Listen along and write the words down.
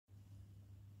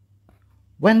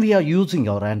When we are using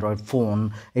our Android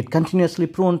phone, it continuously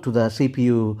prone to the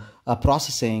CPU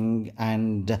processing,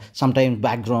 and sometimes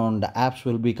background apps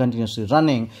will be continuously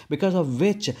running, because of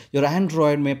which your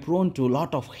Android may prone to a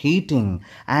lot of heating,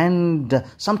 and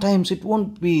sometimes it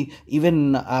won't be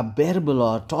even bearable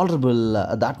or tolerable.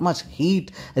 That much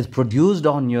heat is produced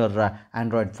on your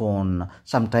Android phone.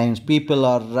 Sometimes people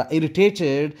are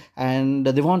irritated and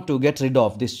they want to get rid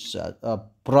of this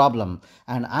problem,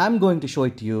 and I'm going to show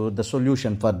it to you the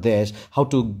solution for this, how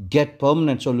to get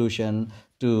permanent solution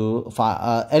to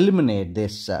eliminate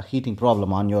this heating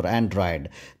problem on your Android.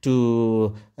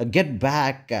 To get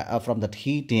back from that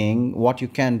heating, what you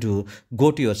can do, go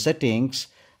to your settings,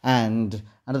 and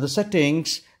under the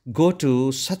settings go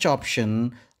to such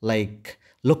option like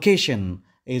location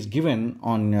is given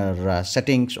on your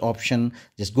settings option.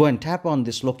 Just go and tap on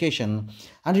this location.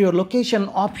 Under your location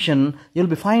option, you'll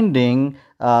be finding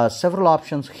several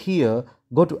options here.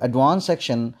 Go to advanced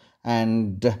section,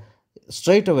 and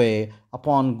straight away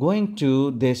upon going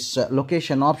to this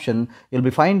location option, you'll be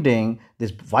finding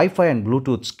this Wi-Fi and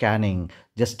Bluetooth scanning.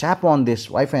 Just tap on this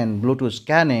Wi-Fi and Bluetooth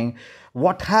scanning.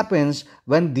 What happens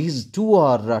when these two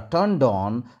are turned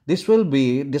on, this will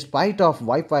be, despite of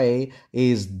Wi-Fi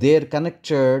is there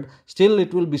connected, still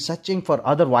it will be searching for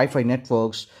other Wi-Fi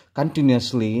networks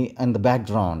continuously in the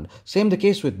background. Same the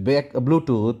case with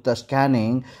Bluetooth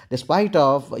scanning. Despite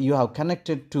of you have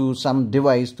connected to some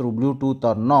device through Bluetooth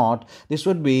or not, this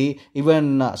would be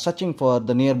even searching for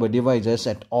the nearby devices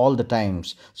at all the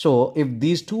times. So if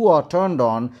these two are turned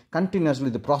on, continuously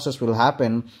the process will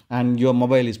happen and your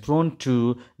mobile is prone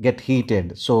to get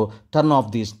heated. So turn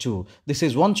off these two. This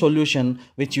is one solution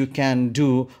which you can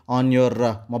do on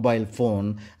your mobile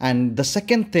phone. And the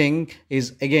second thing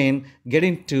is, again, get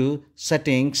into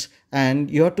settings,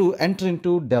 and you have to enter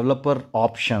into developer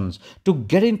options. To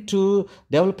get into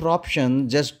developer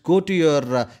options, just go to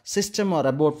your system or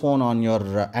about phone on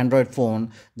your Android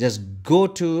phone. Just go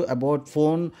to about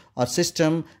phone or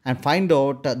system and find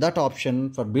out that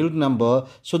option for build number,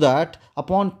 so that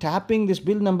upon tapping this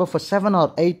build number for 7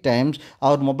 or 8 times,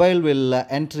 our mobile will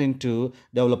enter into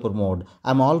developer mode.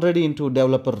 I'm already into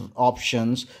developer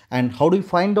options. And how do you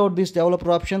find out this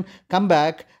developer option? Come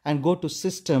back and go to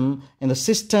system. In the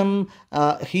system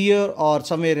here or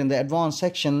somewhere in the advanced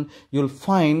section, you'll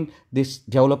find this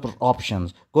developer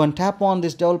options. Go and tap on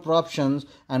this developer options,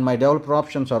 and my developer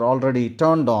options are already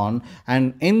turned on.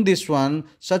 And in this one,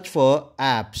 search for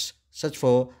apps.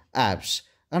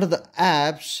 Under the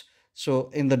apps, so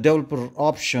in the developer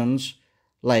options,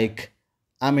 like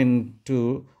I'm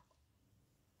into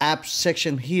apps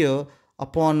section here.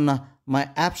 Upon my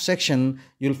app section,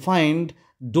 you'll find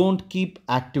don't keep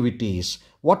activities.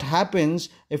 What happens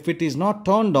if it is not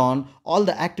turned on? All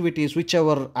the activities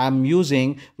whichever I'm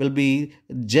using will be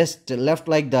just left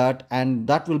like that, and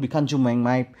that will be consuming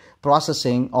my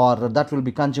processing, or that will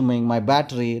be consuming my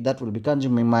battery, that will be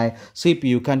consuming my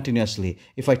CPU continuously.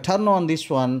 If I turn on this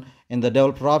one in the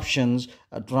developer options,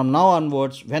 from now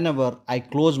onwards, whenever I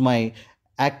close my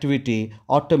activity,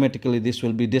 automatically this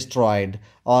will be destroyed,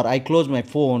 or I close my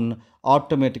phone,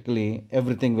 automatically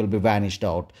everything will be vanished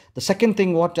out. The second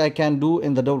thing what I can do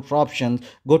in the developer options,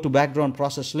 go to background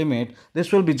process limit.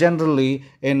 This will be generally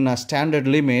in a standard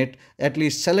limit. At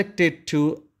least select it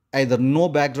to either no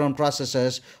background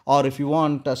processes, or if you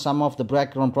want some of the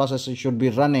background processes should be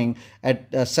running,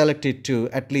 at select it to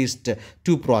at least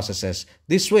 2 processes.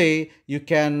 This way you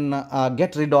can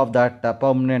get rid of that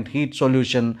permanent heat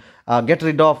solution, get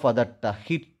rid of that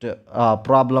heat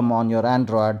problem on your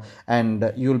Android,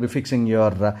 and you will be fixing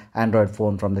your Android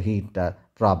phone from the heat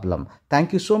problem.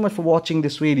 Thank you so much for watching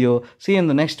this video. See you in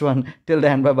the next one. Till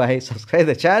then, bye bye. Subscribe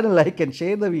the channel, like and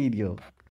share the video.